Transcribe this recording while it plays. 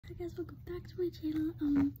Hi guys, welcome back to my channel.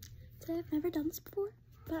 Today I've never done this before,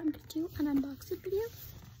 but I'm gonna do an unboxing video,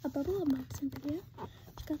 a bubble unboxing video.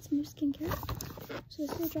 Just got some new skincare. So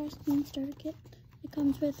this is a dry skin starter kit. It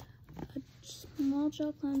comes with a small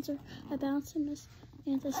gel cleanser, a balance and mist,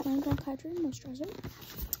 and a slam dunk hydrating moisturizer.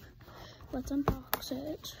 Let's unbox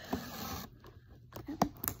it. Okay.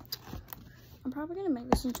 I'm probably gonna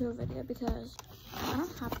make this into a video because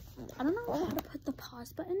I don't know how to put the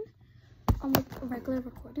pause button on like a regular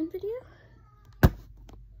recording video.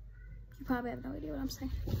 You probably have no idea what I'm saying.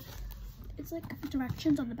 It's like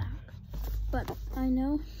directions on the back, but I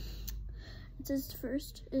know it says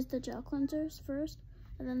first is the gel cleansers first,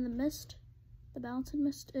 and then the mist, the balancing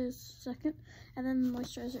mist is second, and then the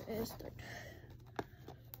moisturizer is third.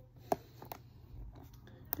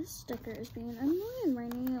 This sticker is being annoying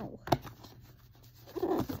right now.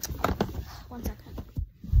 1 second.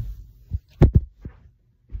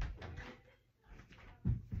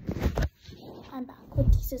 I'm back with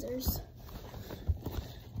the scissors.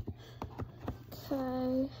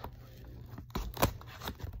 Okay.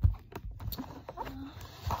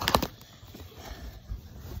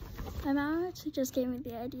 My mom actually just gave me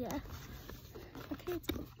the idea. Okay.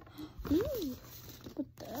 Ooh, what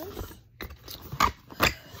this?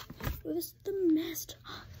 Ooh, this is the mist.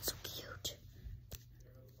 It's so cute.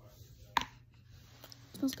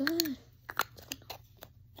 It smells good.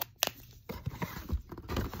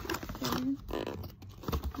 Okay.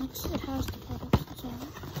 Next, it has the products on it.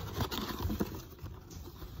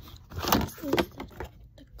 This is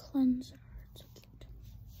the cleanser. It's so cute.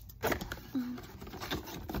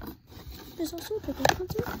 There's also a bigger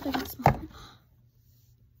cleanser, but I got smaller.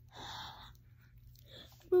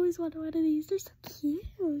 I've always wanted one of these. They're so cute.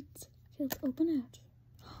 Okay, let's open it.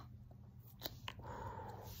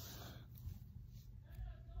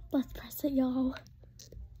 Let's press it, y'all.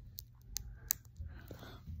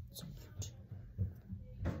 So cute.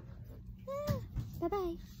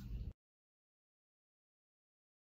 Bye-bye.